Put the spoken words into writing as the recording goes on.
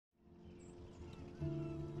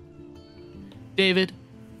David,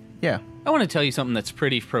 Yeah. I want to tell you something that's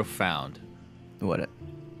pretty profound. What?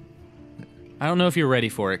 I don't know if you're ready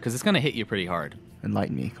for it, because it's going to hit you pretty hard.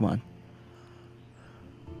 Enlighten me. Come on.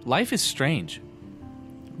 Life is strange.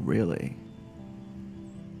 Really?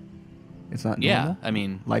 It's not normal? Yeah, I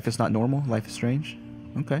mean... Life is not normal? Life is strange?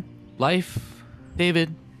 Okay. Life,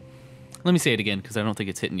 David, let me say it again, because I don't think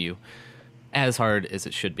it's hitting you as hard as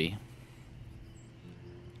it should be.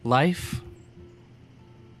 Life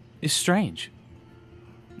is strange.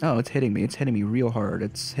 Oh, it's hitting me. It's hitting me real hard.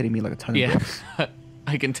 It's hitting me like a ton of bricks.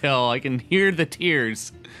 I can tell. I can hear the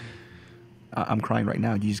tears. I'm crying right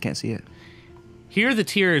now. You just can't see it. Hear the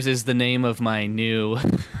Tears is the name of my new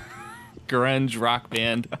grunge rock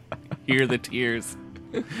band. Hear the Tears.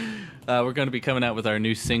 We're going to be coming out with our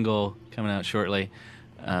new single coming out shortly.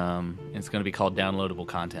 It's going to be called Downloadable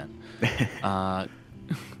Content.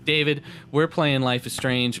 David, we're playing Life is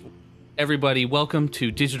Strange. Everybody, welcome to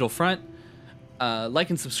Digital Front. Like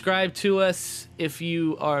and subscribe to us if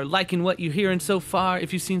you are liking what you're hearing so far.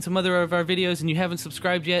 If you've seen some other of our videos and you haven't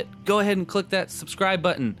subscribed yet, go ahead and click that subscribe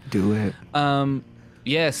button. Do it.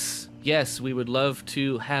 Yes, we would love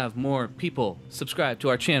to have more people subscribe to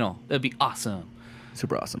our channel. That'd be awesome.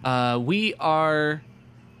 Super awesome. We've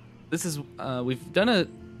done a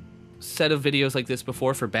set of videos like this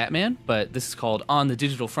before for Batman, but this is called On the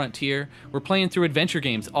Digital Frontier. We're playing through adventure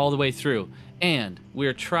games all the way through, and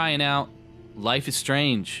we're trying out Life is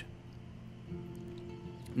Strange.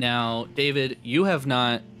 Now, David, you have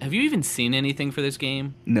you even seen anything for this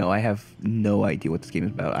game? No, I have no idea what this game is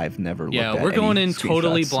about. I've never looked at we're going in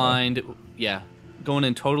totally screenshots, blind. So. Yeah, going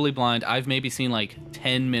in totally blind. I've maybe seen like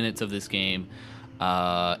 10 minutes of this game,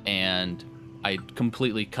 and I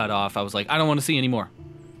completely cut off. I was like, I don't want to see anymore.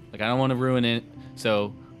 Like, I don't want to ruin it.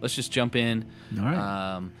 So let's just jump in. All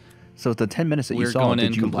right. So the 10 minutes that you saw,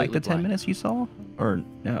 did you like the 10 minutes you saw, or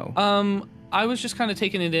no? I was just kind of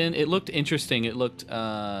taking it in. It looked interesting. It looked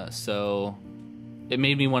so it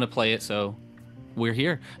made me want to play it. So we're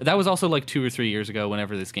here. That was also like 2 or 3 years ago,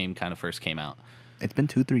 whenever this game kind of first came out. It's been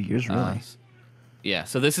 2-3 years, really. Yeah.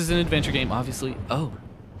 So this is an adventure game, obviously. Oh,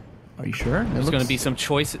 are you sure? There's going to be some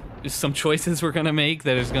choices we're going to make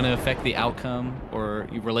that is going to affect the outcome or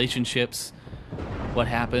relationships, what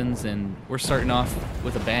happens, and we're starting off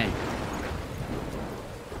with a bang.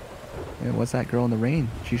 Yeah, what's that girl in the rain?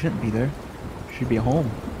 She shouldn't be there. She should be at home.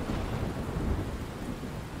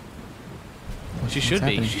 She should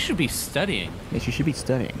be. She should be studying. Yeah, she should be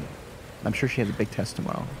studying. I'm sure she has a big test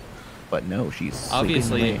tomorrow. But no, she's sleeping in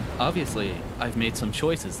the rain. Obviously, I've made some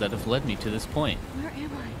choices that have led me to this point. Where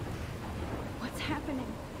am I? What's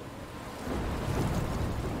happening?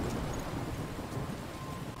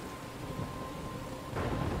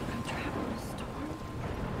 I'm trapped in a storm.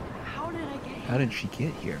 How did I get here? How did she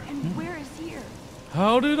get here? And where is here?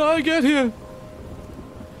 How did I get here?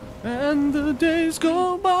 And the days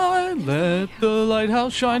go by, let the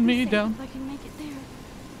lighthouse shine me down. If I can make it there.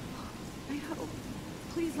 I hope.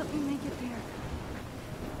 Please let me make it there.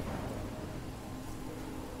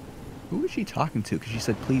 Who is she talking to? Because she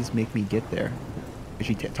said, please make me get there. Is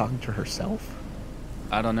she talking to herself?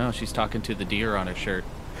 I don't know. She's talking to the deer on her shirt.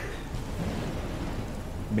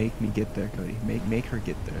 Make me get there, Cody. Make her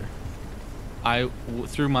get there.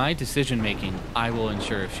 Through my decision making, I will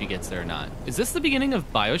ensure if she gets there or not. Is this the beginning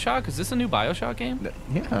of BioShock? Is this a new BioShock game?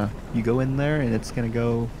 Yeah. You go in there and it's going to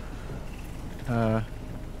go... I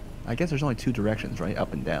guess there's only 2 directions, right?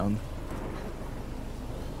 Up and down.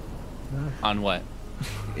 On what?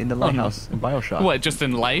 In the lighthouse in BioShock. What, just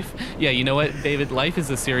in life? Yeah, you know what, David? Life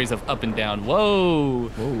is a series of up and down. Whoa!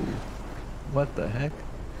 Whoa. What the heck?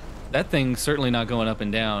 That thing's certainly not going up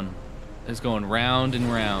and down. It's going round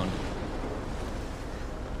and round.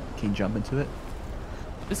 Can you jump into it?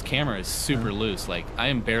 This camera is super loose. Like, I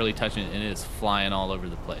am barely touching it, and it is flying all over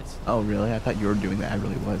the place. Oh, really? I thought you were doing that. I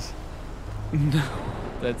really was. No,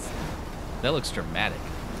 that looks dramatic.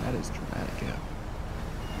 That is dramatic, yeah.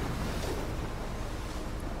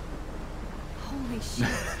 Holy shit.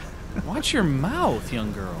 Watch your mouth,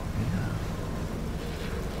 young girl.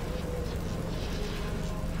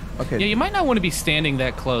 Yeah. Okay. Yeah, you might not want to be standing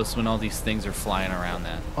that close when all these things are flying around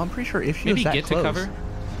that. Well, I'm pretty sure if she maybe was that get close, to cover.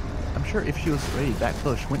 I'm sure if she was already that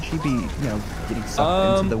close, wouldn't she be, getting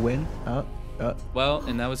sucked into the wind? Well,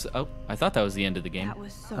 and that was... Oh, I thought that was the end of the game. That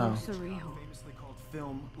was so surreal. Famously called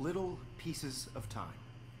film Little Pieces of Time.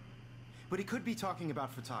 But he could be talking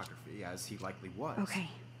about photography, as he likely was. Okay,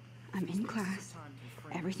 I'm in class.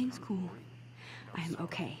 Everything's cool. I am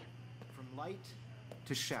okay. From light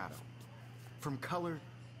to shadow. From color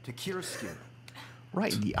to chiaroscuro.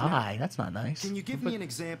 Right in the eye. That's not nice. Can you give me an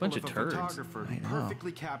example of a turds. photographer who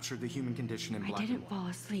perfectly captured the human condition in black I and didn't white? fall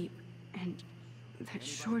asleep, and That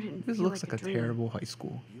sure didn't This feel looks like like a dream. terrible high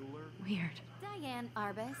school. Weird. Diane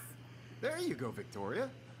Arbus. There you go, Victoria.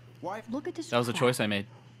 Why? Look at this. That was a crap. choice I made.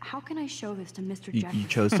 How can I show this to Mr. You Jefferson?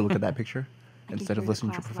 chose to look at that picture I can instead of hear the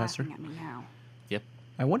listening to your class professor. laughing at me now. Yep.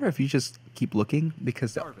 I wonder if you just keep looking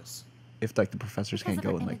because Jarvis. if like the professors Because can't of go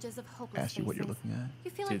our and like images of hopeless ask you what you're faces, looking at.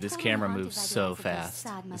 you feel Dude, like this totally camera haunted moves by the so eyes of those fast.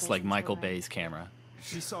 sad It's mothers like and Michael children. Bay's camera.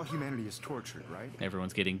 She saw humanity as tortured, right?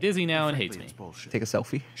 Everyone's getting dizzy now and hates Frankly, me. it's bullshit. Take a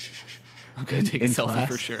selfie. I'm gonna take a in selfie class?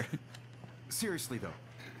 for sure. Seriously though,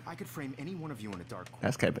 I could frame any one of you in a dark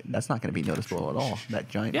corner. That's not going to be noticeable at all. That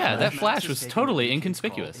giant. Yeah, that flash. flash Max is was taking totally what kids call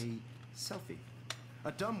inconspicuous. A selfie.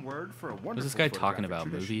 A dumb word for a wonderful Was this guy talking photographic about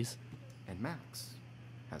tradition. movies? And Max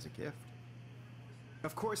has a gift.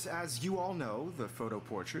 Of course, as you all know, the photo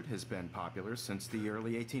portrait has been popular since the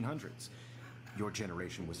early 1800s. Your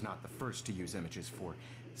generation was not the first to use images for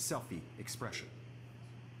selfie expression.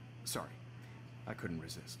 Sorry, I couldn't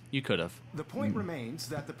resist. You could have. The point remains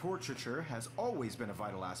that the portraiture has always been a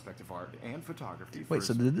vital aspect of art and photography. for Wait,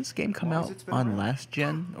 so as did this game come long as out it's been on around. last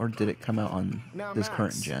gen or did it come out on Now, this Max,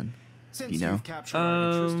 current gen? Since Do you know? you've captured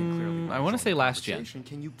our interest in clearly I wanna say controlled last gen. conversation,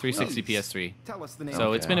 can you 360 please PS3. tell us the name So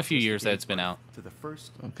of it's the been a few artist years that gave it's been birth out. To the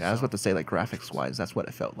first Okay, I was about to say like graphics wise, that's what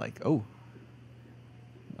it felt like. Oh,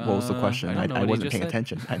 what was the question? I don't know what I he wasn't just paying said.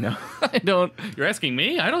 attention. I know. I don't. You're asking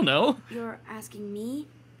me? I don't know. You're asking me?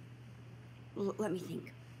 Let me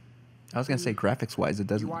think. I was gonna say graphics wise, it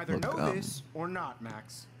doesn't You either look. know this or not,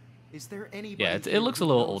 Max. Is there anybody? Yeah, it here looks a who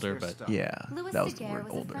little knows older, their but- stuff? Yeah, Louis that was the Daguerre word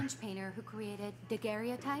was a older. French painter who created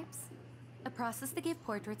daguerreotypes, a process that gave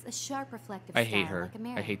portraits a sharp reflective I style hate her. like a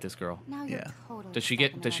mirror. I hate this girl. Now you're Yeah. totally Does she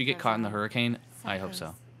stepping get? Does in she that get caught in the zone. hurricane? I hope so.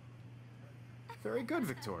 Selfies. Very good,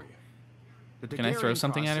 Victoria. The Can I throw Daguerrean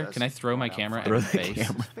something at her? process Can I throw my brought out camera at Throw her the face?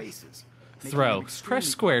 camera. faces, making Throw. them Press extremely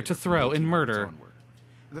square to popular throw and 1800s murder. onward.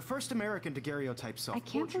 The first American daguerreotype I self-portrait.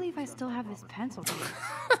 can't believe I still have this pencil case.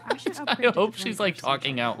 I should I upgrade to hope the she's 21st like century.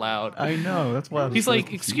 talking out loud. I know. That's why I was He's so like,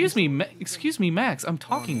 confused. excuse me, Max. I'm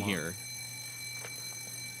talking here.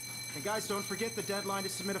 And guys, don't forget the deadline to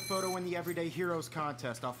submit a photo in the Everyday Heroes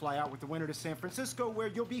contest. I'll fly out with the winner to San Francisco, where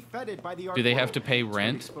you'll be feted by the art Do they have world. to pay It's great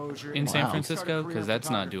rent exposure in and San Wow. Francisco? start a career 'Cause that's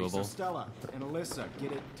in not photography. doable. So Stella and Alyssa,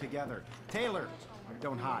 get it together. Taylor,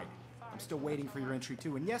 don't hide. I'm still waiting for your entry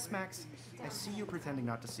too. And yes, Max, I see you pretending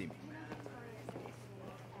not to see me.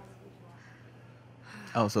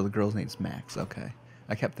 Oh, so the girl's name's Max. Okay,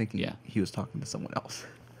 I kept thinking Yeah. he was talking to someone else.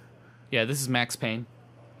 Yeah, this is Max Payne.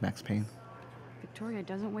 Max Payne. Victoria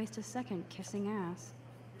doesn't waste a second kissing ass.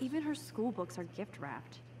 Even her school books are gift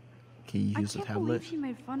wrapped. Can you I use a can't tablet? believe she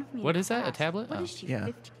made fun of me. What in is that, a class. tablet? What Oh. is she? Yeah.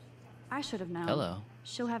 15? I should have known. Hello.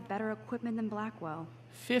 She'll have better equipment than Blackwell.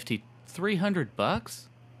 $5,300.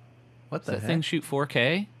 What Does the that heck? thing shoot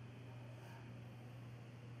 4K?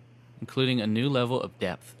 Including a new level of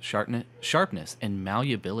depth, sharpness, and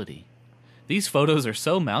malleability. These photos are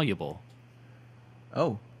so malleable.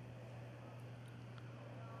 Oh,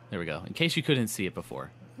 There we go. In case you couldn't see it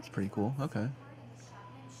before. that's pretty cool. Okay, I'm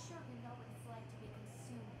sure you know what it's like to be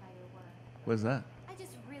consumed by your work. what is that? I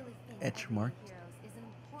just really think Etch Everyday mark? Heroes is an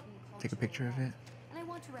important Take a cultural picture of event, it. And I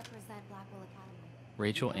want to represent Blackwell Academy.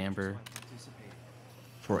 Rachel Amber.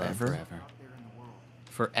 Forever. Forever.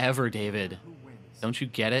 Forever, David. Don't you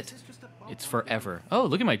get it? It's forever. Oh,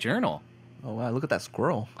 look at my journal. Oh wow, look at that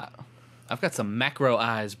squirrel. I've got some macro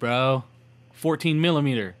eyes, bro. 14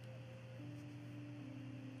 millimeter.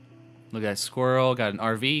 Look at that squirrel. Got an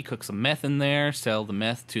RV. Cook some meth in there. Sell the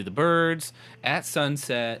meth to the birds at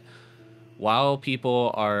sunset while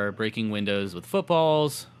people are breaking windows with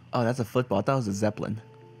footballs. Oh, that's a football. I thought it was a zeppelin.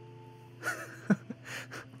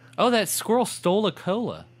 Oh, that squirrel stole a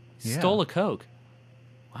cola. Yeah. Stole a Coke.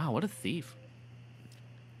 Wow, what a thief.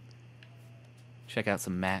 Check out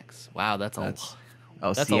some Macs. Wow, that's a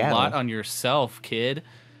Seattle. lot on yourself, kid.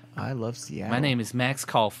 I love Seattle. My name is Max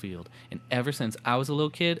Caulfield, and ever since I was a little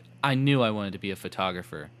kid, I knew I wanted to be a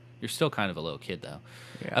photographer. You're still kind of a little kid, though.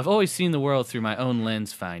 Yeah. I've always seen the world through my own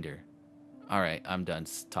lens finder. All right, I'm done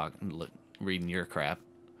reading your crap.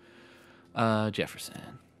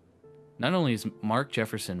 Jefferson. Not only is Mark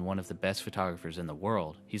Jefferson one of the best photographers in the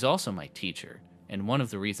world, he's also my teacher, and one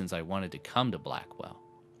of the reasons I wanted to come to Blackwell.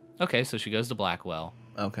 Okay, so she goes to Blackwell.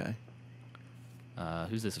 Okay.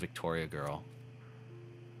 Who's this Victoria girl?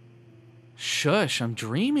 Shush, I'm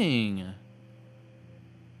dreaming.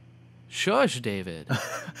 Shush, David.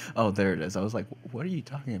 Oh, there it is. I was like, what are you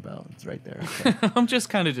talking about? It's right there. Okay. I'm just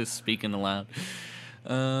kind of just speaking aloud.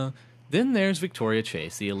 Then there's Victoria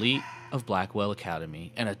Chase, the elite of Blackwell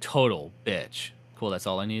Academy, and a total bitch. Cool, that's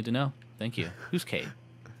all I needed to know. Thank you. Who's Kate?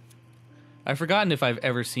 I've forgotten if I've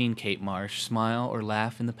ever seen Kate Marsh smile or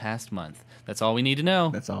laugh in the past month. That's all we need to know.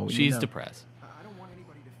 That's all we need She's to know. depressed.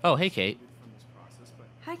 Oh, hey, Kate.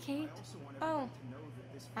 Hi, Kate. Oh.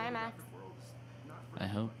 Hi, Max. I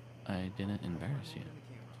hope I didn't embarrass you.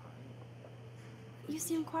 You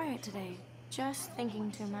seem quiet today. Just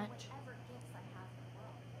thinking too much.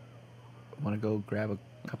 Want to go grab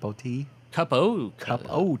a cup of tea? Cup O. Cup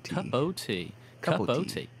O tea. Cup O tea. Cup Cup O O tea.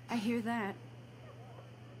 tea. I hear that.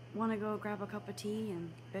 Want to go grab a cup of tea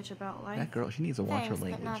and bitch about life? That girl, she needs to watch her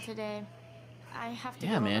Thanks, but not language. today. I have to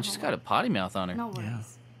Yeah, go man, over she's got a homework. potty mouth on her. No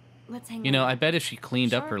worries. Let's hang You know, out. I bet if she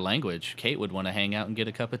cleaned up Sure. her language, Kate would want to hang out and get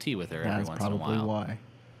a cup of tea with her every That's once in a probably while. why.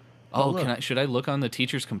 Oh, look. should I look on the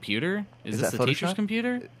teacher's computer? Is this that the teacher's Photoshop?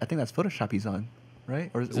 computer? I think that's Photoshop he's on, right?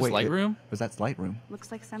 Or Is this Lightroom? Was that Lightroom?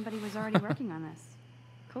 Looks like somebody was already working on this.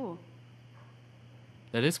 Cool.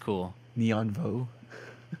 That is cool. Neon Vo.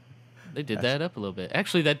 They did that up a little bit.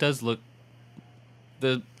 Actually, that does look...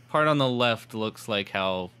 The part on the left looks like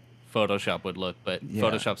how Photoshop would look, but Yeah.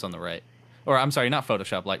 Photoshop's on the right. Or, I'm sorry, not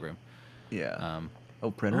Photoshop, Lightroom. Yeah.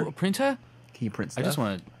 Printer. Oh, printer? Can you print I stuff? just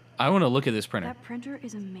want to... I want to look at this printer. That printer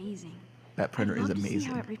is amazing. That printer I'd is love to see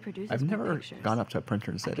amazing. how it reproduces I've my never pictures. gone up to a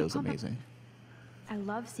printer and said it could was pop up- amazing. I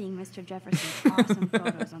love seeing Mr. Jefferson's awesome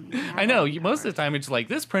photos on these. I know. magazine Most of the covers. time, it's like,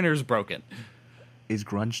 this printer's broken. Is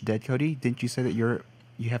grunge dead, Cody? Didn't you say that you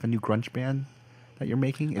have a new grunge band that you're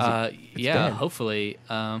making? It's Yeah, dead. hopefully.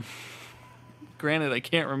 Granted, I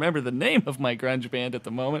can't remember the name of my grunge band at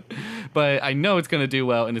the moment, but I know it's going to do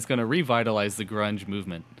well, and it's going to revitalize the grunge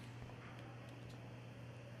movement.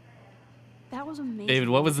 That was amazing. David,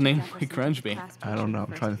 what was the Mr. name of my Jefferson took grunge the band? class I don't know. I'm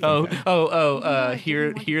picture trying to first. think. Even though I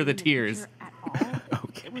Hear didn't the like the tears. picture at all,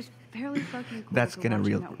 Okay. It was fairly fucking cool That's to gonna watch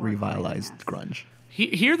him at work revitalize writing this. grunge.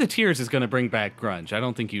 Hear the Tears is going to bring back grunge. I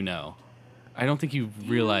don't think you know. I don't think you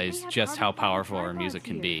realize they have just how artificial powerful our tripods music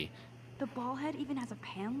can here. be. The ball head even has a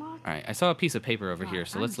pan lock. All right, I saw a piece of paper over God, here,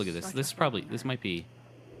 so I'm let's look at this. such This a probably, foreigner. this might be.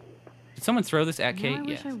 Did someone throw this at Now Kate? I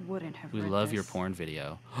wish Yes. I wouldn't have We read love your this. porn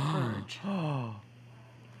video. Purge.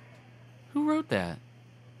 Who wrote that?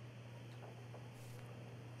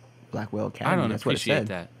 Blackwell Academy. I don't That's what it appreciate said.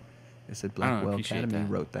 that. It said I don't Blackwell appreciate Academy that.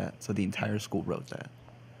 wrote that. So the entire school wrote that.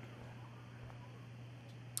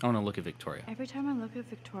 I want to look at Victoria Every time I look at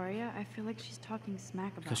Victoria, I feel like she's talking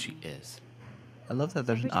smack about because she me. is. I love that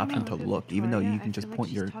there's Every an time I option to at look, even though Victoria, you I can just feel like point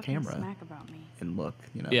she's your talking camera smack about me. and look.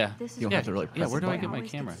 You know. Yeah. This is You don't why have to really Yeah, press where the do I button. get my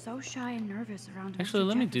always camera? so shy and nervous around Actually, Mr.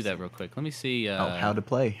 let me do that Jefferson. real quick. Let me see. Oh, how to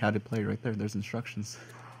play. How to play right there. There's instructions.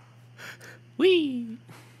 Whee!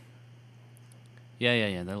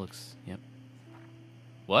 Yeah. That looks. Yep.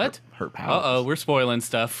 What? Her powers. Uh-oh, we're spoiling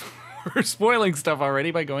stuff. We're spoiling stuff already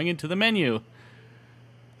by going into the menu.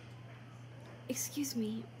 Excuse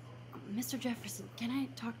me, Mr. Jefferson, can I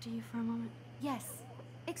talk to you for a moment? Yes.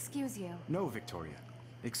 Excuse you. No, Victoria.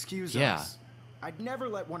 Excuse Yeah. us. I'd never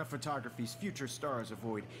let one of photography's future stars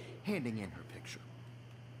avoid handing in her picture.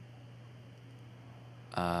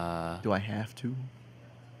 Do I have to?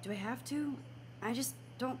 Do I have to? I just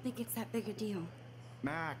don't think it's that big a deal.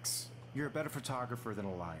 Max, you're a better photographer than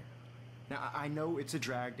a liar. Now, I know it's a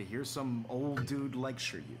drag to hear some old dude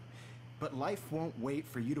lecture you, but life won't wait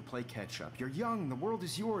for you to play catch up. You're young, the world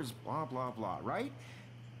is yours, blah, blah, blah, right?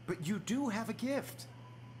 But you do have a gift.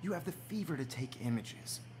 You have the fever to take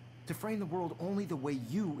images, to frame the world only the way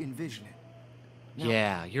you envision it. Now,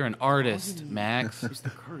 Yeah, you're an all you artist, need Max. is the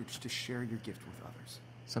courage to share your gift with others.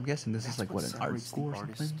 So I'm guessing this is That's like what, an art separates school the or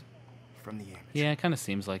artist something? from the amateur. Yeah, it kind of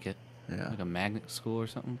seems like it. Yeah. Like a magnet school or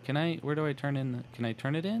something. Can I? Where do I turn in? Can I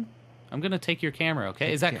turn it in? I'm gonna take your camera.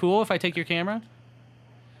 Okay, is that Yeah. cool if I take your camera?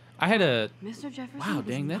 I had a. Mr. Jefferson. Wow, is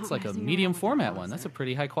dang, that's not like a messing medium around with the format phones one. That's a there.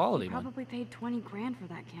 pretty high He quality one. probably paid 20 grand for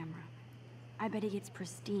that camera. I bet he gets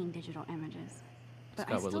pristine digital images. But He's got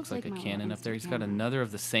I what still looks like a take my Canon old up there. He's Insta got camera. another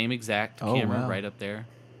of the same exact Oh, camera wow. right up there.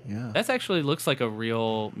 Yeah. That's actually looks like a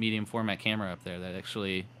real medium format camera up there. That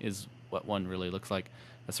actually is what one really looks like.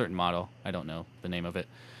 A certain model. I don't know the name of it.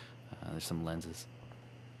 There's some lenses.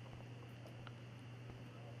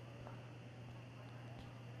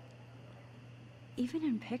 Even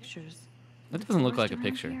in pictures. That the doesn't look forest like a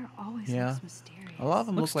around picture. here always Yeah. looks mysterious. A lot of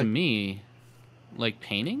them Looks look to like me like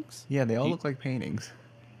paintings. Yeah, they all You- look like paintings.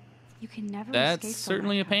 You can never That's escape the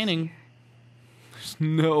certainly a lighthouse painting. here. There's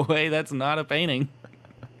no way that's not a painting.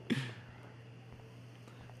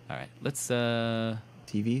 All right, let's.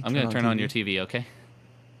 TV. I'm gonna turn on your TV. TV, okay?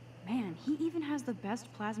 Man, he even has the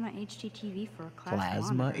best plasma HDTV for a class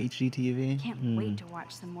Plasma monitor. HDTV. Can't wait to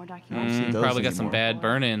watch some more see documentaries. those Probably got some anymore. bad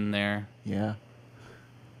burn in there. Yeah.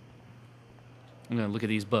 I'm gonna look at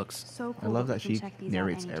these books. So I cool love we that can she check these out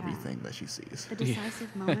narrates anytime. everything that she sees. The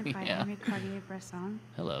Decisive Moment by Yeah. Henry Cartier-Bresson.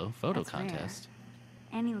 Hello, photo That's rare. contest.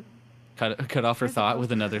 And he Cut off her Here's the thought with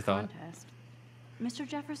poster for another the thought. contest. Mr.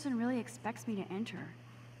 Jefferson really expects me to enter.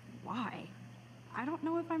 Why? I don't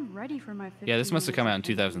know if I'm ready for my 15 Yeah, this must have come out in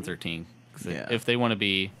minutes of 2013. 'Cause Yeah. if they want to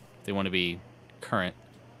be current.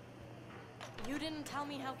 You didn't tell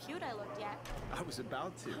me how cute I looked yet. I was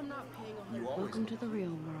about to. I'm not paying a You whole always Welcome to the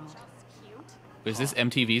real world. cute. Is this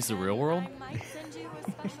MTV's The Real World? I might send you a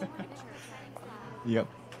special picture. Yep.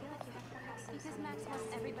 Because Max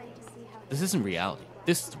wants everybody to see how This isn't reality.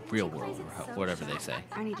 This is the real world, or whatever they say.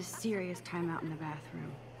 I need a serious timeout in the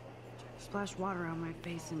bathroom. Splash water on my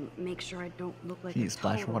face and make sure I don't look like She a needs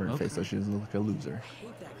splash total water in her face loser. so she doesn't look like a loser.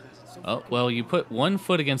 Oh, well, you put one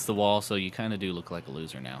foot against the wall, so you kind of do look like a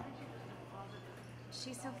loser now.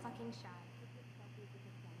 she's so fucking shy.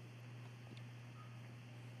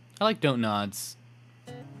 I like Don't Nod's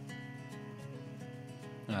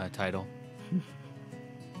title.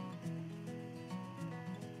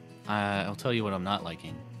 I'll tell you what I'm not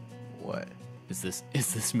liking. What? Is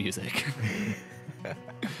this music?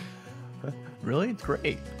 Really? It's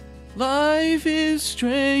great. Life is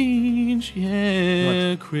strange, yeah, You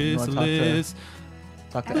wanna Chrysalis.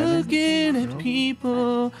 Talk to Evan. Looking at No?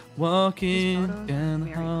 people walking These photos down are the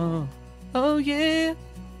very hall. Oh yeah.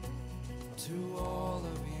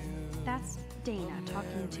 That's Dana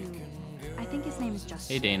talking to. I think his name is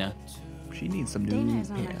Justin. Hey Dana. She needs some Dana new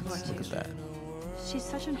is on my pants. floor, Look too. at that. She's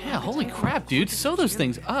such an. Yeah, holy crap, dude. Sew those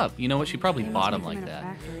things up. You know what? She probably bought them like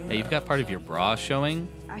that. Hey, you've got part of your bra showing.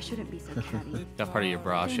 I shouldn't be so catty. Got part of your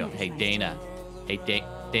bra Dana showing. is Hey nice Dana. Hey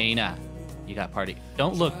Dana. You got part of.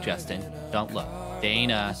 Don't look, Justin. Don't look.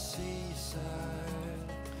 Dana.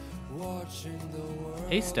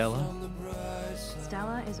 Hey Stella.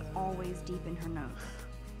 Stella is always deep in her notes.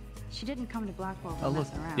 She didn't come to Blackwell to Oh, look.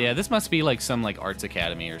 mess around. Yeah, this must be like some like arts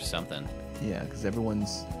academy or something. Yeah, because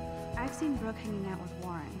everyone's I've seen Brooke hanging out with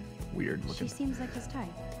Warren. weird She looking. seems like his type.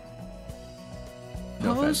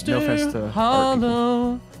 No offense to art people.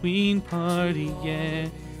 Halloween party, yeah.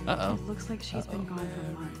 Uh It looks like she's been gone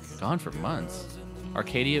for months. oh. Gone for months.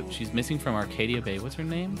 Arcadia, she's missing from Arcadia Bay. What's her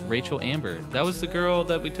name? Rachel Amber. That was the girl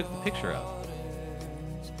that we took the picture of.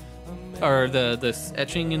 Or the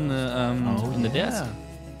etching in the desk.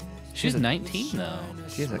 She's 19 though.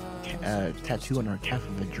 She has a tattoo on her calf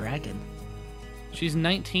of a dragon. She's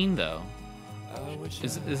 19 though.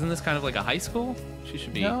 Isn't this kind of like a high school? She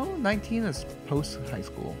should be. No, 19 is post high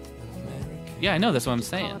school. Yeah, I know. That's what I'm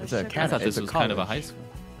saying. It's a I cat. thought it's this a was kind of a college. high school.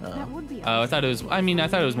 That would be. Oh, I thought it was. I mean, I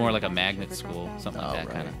thought it was more like a Sugar magnet crack school, bag. something like Oh, that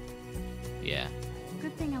right. kind of. Yeah,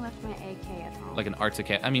 Good thing I left my AK at home. like an arts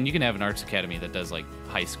academy. I mean, you can have an arts academy that does like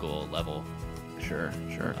high school level. Sure.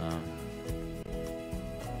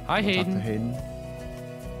 Hi, Talk to Hayden. Hayden.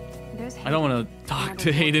 There's I don't want to talk another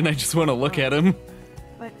to Hayden. I just want to look at him.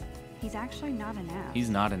 But he's actually not an ass. He's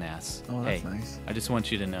not an ass. Oh, that's hey, nice. I just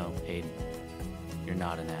want you to know, Hayden, you're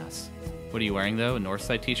not an ass. What are you wearing though? A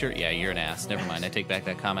Northside t-shirt? Yeah, you're an ass. Never mind. I take back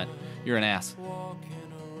that comment. You're an ass.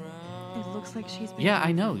 It looks like she's been. Yeah, gone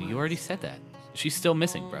I know. for You months. already said that. She's still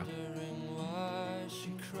missing, bro.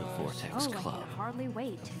 The Vortex Oh, I Club. can hardly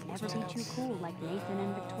wait to never be too cool like Nathan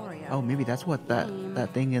and Victoria. Oh, maybe that's what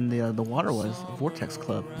that thing in the water was. A vortex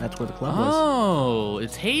club. That's where the club was. Oh,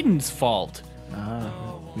 it's Hayden's fault. Ah,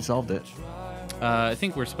 we solved it. I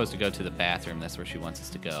think we're supposed to go to the bathroom. That's where she wants us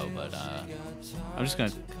to go. But I'm just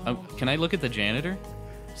gonna. Can I look at the janitor?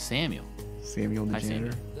 Samuel. Samuel the Hi, Samuel.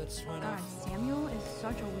 janitor. God, Samuel is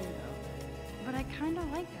such a weirdo. But I kind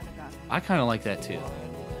of like that about him. I kind of like that too.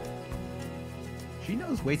 She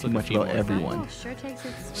knows way too look a much few about more. everyone. Samuel sure takes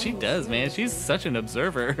it She slow. does, man. She's such an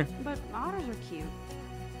observer. But otters are cute.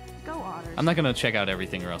 Go otters. I'm not gonna check out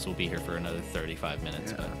everything, or else we'll be here for another 35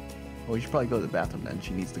 minutes. Yeah. Well, you should probably go to the bathroom then.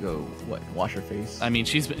 She needs to go, what, wash her face? But I mean,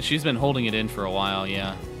 she's been holding it in for a while.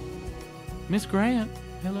 Yeah. Miss Grant,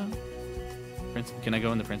 hello. Can I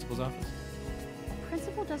go in the principal's office?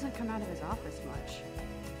 Principal doesn't come out of his office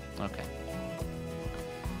much. Okay.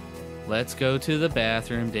 Let's go to the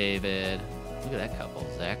bathroom, David. Look at that couple,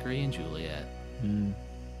 Zachary and Juliet. Hmm.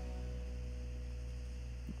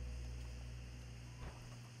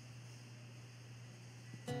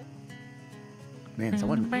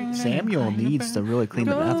 Man, Samuel needs to really clean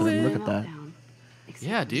the bathroom. Look at that. Meltdown.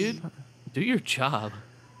 Yeah, dude. Do your job.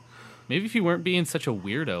 Maybe if you weren't being such a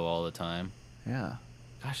weirdo all the time. Yeah.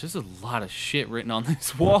 Gosh, there's a lot of shit written on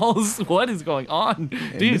these walls. What is going on?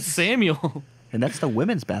 Dude, this- Samuel. And that's the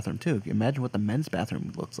women's bathroom, too. Imagine what the men's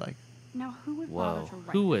bathroom looks like. Now, who would Whoa. bother to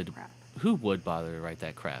write Who that would crap? who would bother to write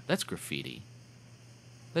that crap? That's graffiti.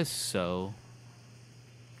 That's so.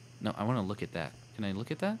 No, I want to look at that. Can I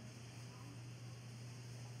look at that?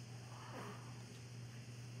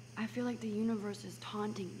 I feel like the universe is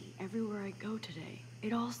taunting me everywhere I go today.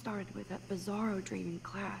 It all started with that bizarro dream in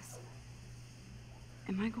class.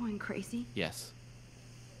 Am I going crazy? Yes.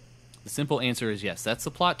 The simple answer is yes. That's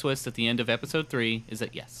the plot twist at the end of episode 3, is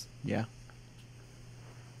that yes. Yeah.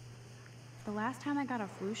 The last time I got a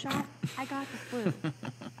flu shot, I got the flu.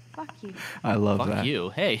 Fuck you. I love Fuck that. you.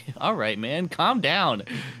 Hey, all right, man. Calm down.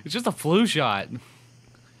 It's just a flu shot.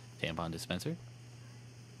 Tampon dispenser?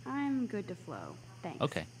 I'm good to flow. Thanks.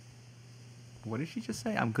 Okay. What did she just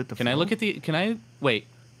say? I'm good to Can I flow? look at the... Can I... Wait.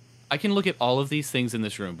 I can look at all of these things in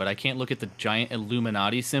this room, but I can't look at the giant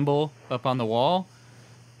Illuminati symbol up on the wall?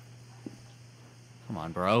 Come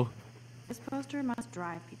on, bro. This poster must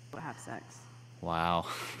drive people to have sex. Wow.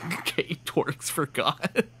 Kate twerks for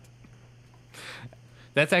God.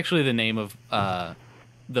 That's actually the name of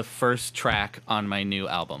the first track on my new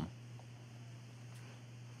album.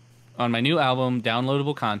 On my new album,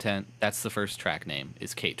 Downloadable Content, that's the first track name,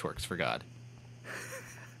 is Kate Twerks for God.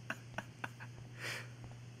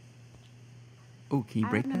 Oh, can you I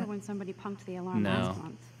break remember that? when somebody punked the alarm No. last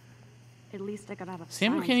month. At least I got out of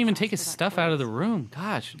Samuel science can't even class take his for that stuff out of the quiz. room.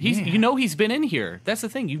 Gosh, he's Yeah. you know he's been in here. That's the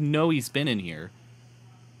thing. You know he's been in here.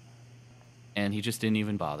 And he just didn't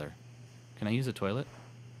even bother. Can I use a toilet?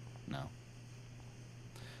 No. All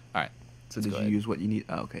right. So let's did go you ahead. use what you need?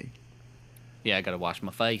 Oh, okay. Yeah, I gotta wash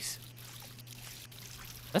my face.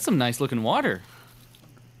 That's some nice looking water.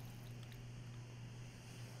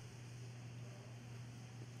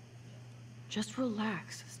 Just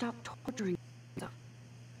relax. Stop torturing yourself.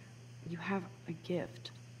 You have a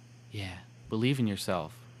gift. Yeah. Believe in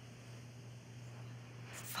yourself.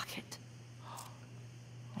 Fuck it.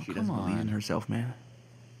 She come doesn't believe in on. herself, man.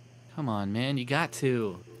 Come on, man. You got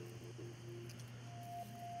to.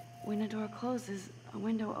 When a door closes, a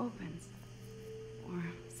window opens. Or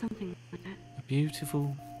something like that. A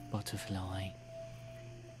beautiful butterfly.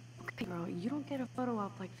 Okay, bro, you don't get a photo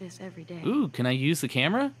op like this every day. Ooh, can I use the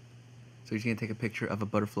camera? So he's gonna take a picture of a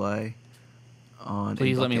butterfly on.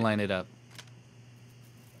 Please a let me bucket. line it up.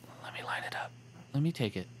 Let me line it up. Let me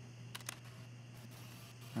take it.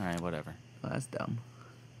 All right, whatever. Oh, that's dumb.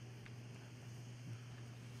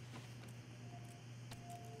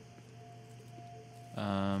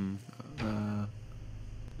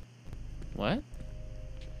 What?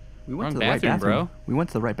 We Wrong went to the right bathroom, bathroom, bro. We went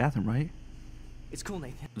to the right bathroom, right? It's cool,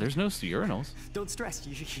 Nathan. There's no urinals. Don't stress.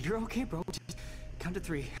 You're okay, bro. Just count to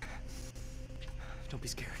 3. Don't be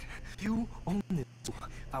scared. You own this. If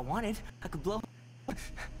I wanted, I could blow.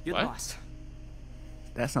 You're What? the boss.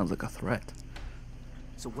 That sounds like a threat.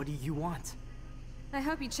 So what do you want? I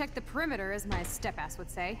hope you checked the perimeter, as my step-ass would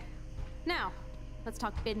say. Now, let's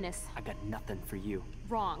talk business. I got nothing for you.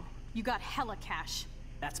 Wrong. You got hella cash.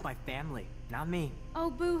 That's my family, not me. Oh,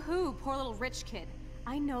 boo-hoo, poor little rich kid.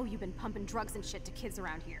 I know you've been pumping drugs and shit to kids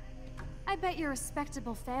around here. I bet your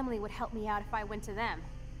respectable family would help me out if I went to them.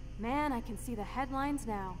 Man, I can see the headlines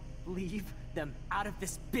now. Leave them out of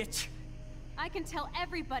this bitch. I can tell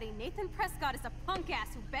everybody Nathan Prescott is a punk ass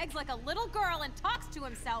who begs like a little girl and talks to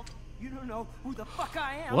himself. You don't know who the fuck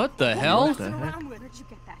I am. What the Who hell? I'm What the messing heck? around with. Where'd you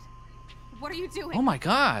get that? What are you doing? Oh my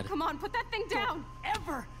God. Come on, put that thing down!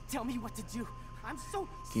 Ever tell me what to do. I'm so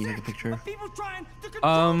Can you take a sick picture? of people trying to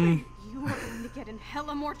control me. You are going to get in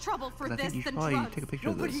hella more trouble for 'Cause I this think you should than probably drugs. take a picture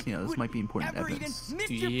of Nobody this. You know, this would might be important ever evidence. even miss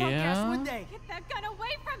your punk ass, Yeah. would they? Get that gun away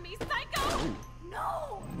from me, psycho!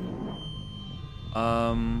 No!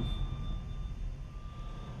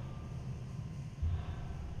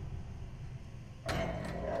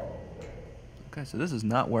 Okay, so this is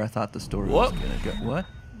not where I thought the story What? was gonna go. What?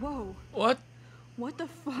 Whoa. What? What the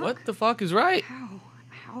fuck? What the fuck is right?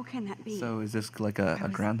 How can that be? So is this like I a was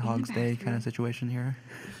in Groundhog's the Day kind bathroom. of situation here?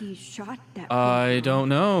 He shot that I poor don't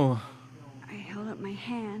girl. know. I held up my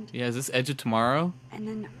hand, Yeah, is this Edge of Tomorrow? and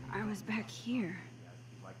then I was back here.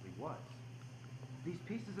 Likely was. These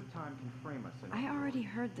pieces of time can frame us in I already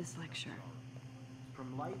heard this lecture.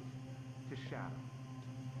 from light to shadow,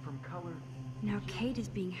 from color. Now Kate is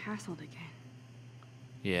being hassled again.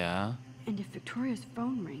 Yeah. And if Victoria's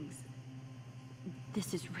phone rings,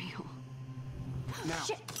 this is real. Now,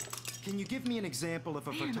 can you give me an example of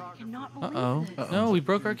a Man, I photographer? cannot believe Uh-oh. this. No, we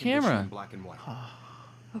broke our Condition in camera. Black and white.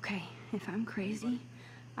 Okay, if I'm crazy,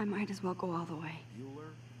 I might as well go all the way.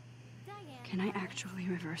 Can I actually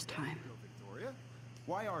reverse time? Victoria?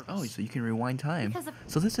 Why are Oh, so you can rewind time. Because of-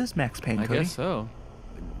 So this is Max Payne, I Cody. guess so.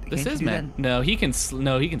 This Can't is you do Matt. that? No, he can.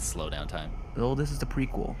 No, he can slow down time. Oh, this is the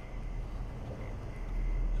prequel.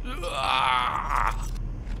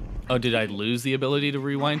 Oh, did I lose the ability to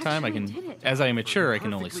rewind time? I actually can. did it. As I mature, I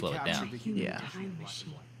can only Perfectly slow it captured down. the Human Yeah. time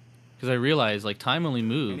machine. Because I realize like time only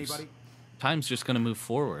moves. Anybody? Time's just gonna move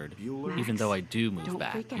forward, Bueller? even though I do move Don't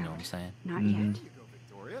back. freak You know out. what I'm saying? Not Mm-hmm. yet.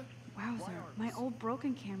 Victoria? Wowzer, my old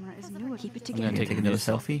broken camera is new. Keep it I'm gonna together. take Take another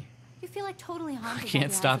selfie. selfie. You feel like totally haunted. I by can't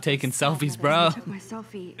the stop eyes of taking those sad selfies, mothers. bro. When I took my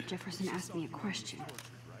selfie, Jefferson asked me a question.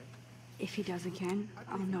 If he does again,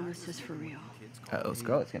 I'll know this is for real. Uh-oh,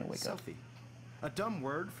 Scarlett's gonna wake up. Selfie. A dumb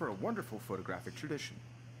word for a wonderful photographic tradition.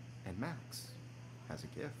 And Max has a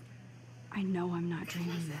gift. I know I'm not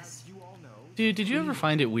dreaming this. You all know Dude, did you ever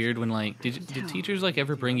find it weird when like did teachers like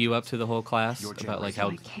ever bring you up to the whole class about like how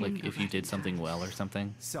like if you did something well or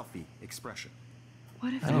something? selfie expression.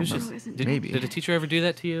 What if I the don't girl know. isn't Maybe. Did a teacher ever do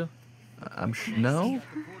that to you? No.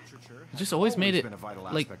 It just always made it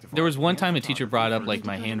like there was one time a teacher brought up like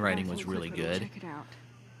my handwriting was really good, Check it out.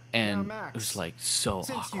 and it was like so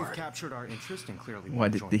Since you've awkward. captured our interest and clearly Why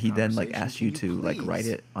want to did, join did he the then like conversation, ask you can to like write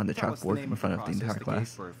please it on the tell us chalkboard name in of front of the process entire that gave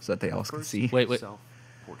class birth so that they to all the could first see? Wait.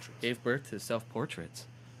 self-portraits? Gave birth to self-portraits.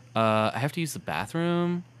 I have to use the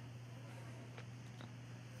bathroom.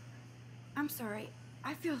 I'm sorry.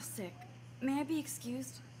 I feel sick. May I be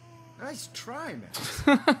excused? Nice try, man.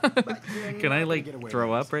 But you're Can not I gonna like get away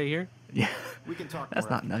throw with up right here? Yeah. We can talk That's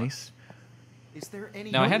more not after nice. class. Is there any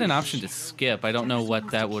Now I had an other option to skip. I don't know what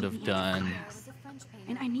that would have done.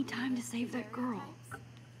 And I need time to save that girl.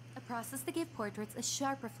 A process that gave portraits a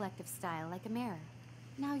sharp reflective style like a mirror.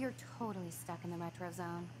 Now you're totally stuck in the retro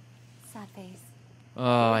zone. Sad face.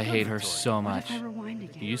 Oh, I hate her so What much. if I rewind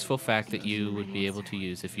again? A useful fact that you would be able to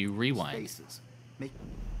use if you rewind. spaces? Make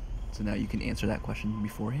So now you can answer that question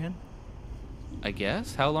beforehand? I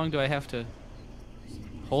guess. How long do I have to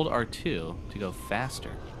hold R2 to go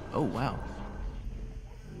faster? Oh, wow.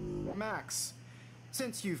 Max,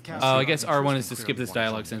 since you've captured Oh, I our guess interest R1 and is to clearly skip this want to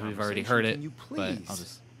dialogue join the since we've already conversation, heard it, can you but please I'll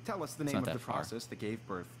just tell us the it's name not of the that far. process that gave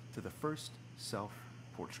birth to the first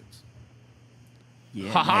self-portraits. Yeah,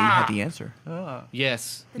 Ha now you ha! have the answer. Ah.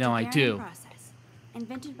 Yes. The No, I Daguerrean do. process,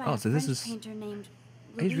 invented by Oh, a so this French is- painter named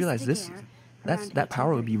I just realized this. Daguerre That around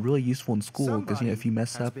power would be 1800. really useful in school because if you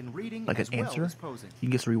mess Somebody up has been reading like an as well answer, as posing. you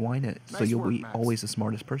can just rewind it, so Nice you'll work, be Max. always the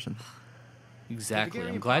smartest person. Exactly. The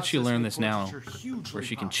I'm Daguerrean glad she process learned made this now, portraiture hugely where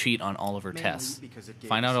she can popular, cheat on all of her mainly tests, because it gave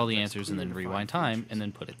find out all the subjects answers, and then clear, rewind defined time, features. and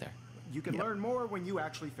then put it there. You can Yep. learn more when you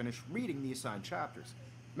actually finish reading the assigned chapters.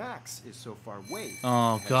 Max is so far way.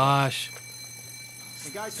 Oh ahead. gosh.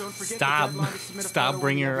 And guys, don't forget Stop. the deadline to submit a Stop photo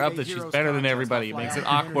bringing in the her up Everyday that she's Heroes better than contest. everybody. I'll It makes fly it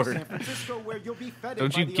out to awkward. San Francisco, where you'll be feted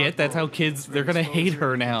Don't by you the get art that's how world. kids- they're Your gonna hate exposure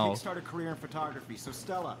her can now. Kickstart a career in photography. So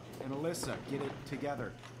Stella and Alyssa, get it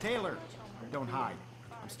together. Taylor, don't hide.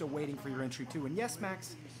 I'm still waiting for your entry too. And yes,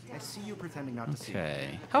 Max, I see you pretending not to see.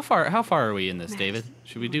 Okay. How far are we in this, Max, David?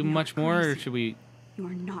 Should we do you are much more, or crazy. should we? You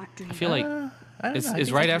are not dreaming. I feel like I don't is know. I is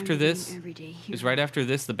think- right Time after to be an this. everyday Is hero. right after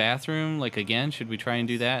this the bathroom? Like again? Should we try and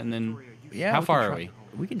do that and then? Yeah, How we can far are try- we?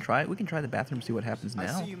 We can try. We can try the bathroom. See what happens I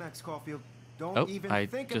now. see you, Max Caulfield. Don't Oh, even I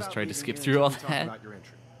think just about tried to leaving skip here through until all we talk that. about your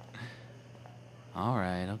entry. All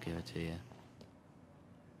right, I'll give it to you.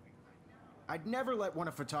 I'd never let one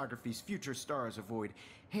of photography's future stars avoid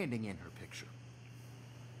handing in her picture.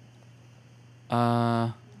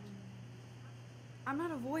 I'm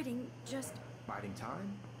not avoiding, just Biding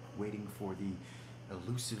time, waiting for the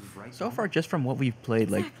elusive right So moment. far, just from what we've played,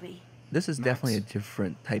 like exactly. this is Max, definitely a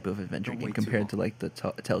different type of adventure don't game wait too compared to long. like the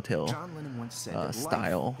Telltale John Lennon once said that life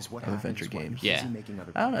style is what of adventure happens while you're games. Yeah. busy making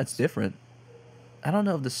other I don't know. It's plans. different. I don't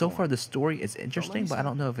know if so Go far on. the story is interesting, but I see.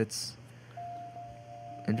 don't know if it's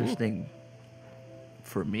interesting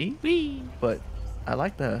for me. Whee! But I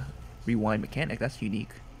like the rewind mechanic. That's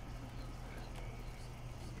unique.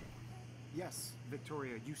 Yes,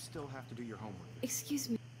 Victoria, you still have to do your homework. Excuse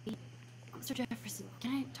me, Mr. Jefferson.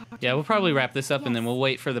 Can I talk to Yeah, you we'll for a probably moment? wrap this up and then Yes. we'll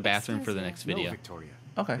wait for the bathroom for Excuse the me. next No, video. Victoria.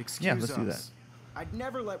 Okay, yeah, let's do Excuse us. I'd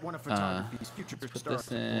never let one of photography's future Put stars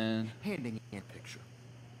this in. handing in a picture.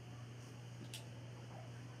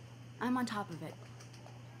 I'm on top of it.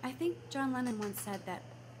 I think John Lennon once said that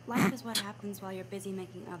life is what happens while you're busy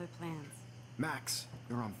making other plans. Max,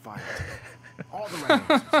 you're on fire today. All the right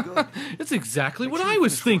answers. Good. That's exactly Make what sure I you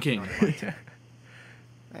was finish working thinking. on it by 10.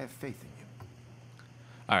 I have faith in you.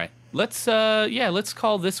 All right, let's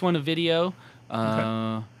call this one a video,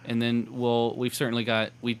 and then we've certainly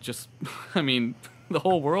got I mean, the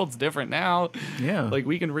whole world's different now. Yeah. Like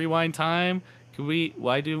we can rewind time.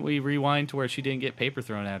 Why didn't we rewind to where she didn't get paper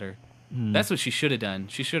thrown at her? That's what she should have done.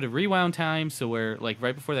 She should have rewound time so where like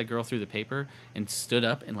right before that girl threw the paper and stood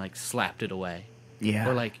up and like slapped it away. Yeah.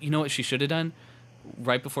 Or like, you know what she should have done?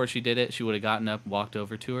 Right before she did it, she would have gotten up, walked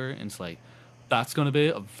over to her, and it's like, that's gonna be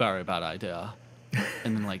a very bad idea.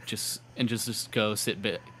 And then like just go sit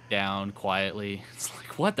down quietly. It's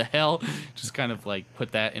like, what the hell? Just kind of like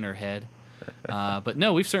put that in her head. But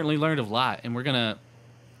no, we've certainly learned a lot, and we're gonna,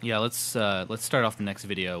 let's start off the next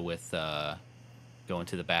video with going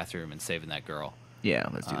to the bathroom and saving that girl. Yeah,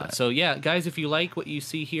 let's do that. So yeah, guys, if you like what you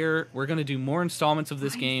see here, we're gonna do more installments of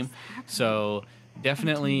this game. So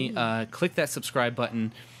definitely click that subscribe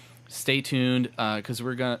button. Stay tuned, because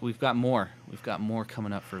we've got more. We've got more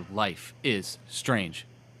coming up for Life is Strange.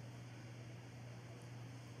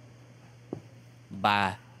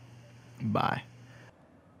 Bye. Bye.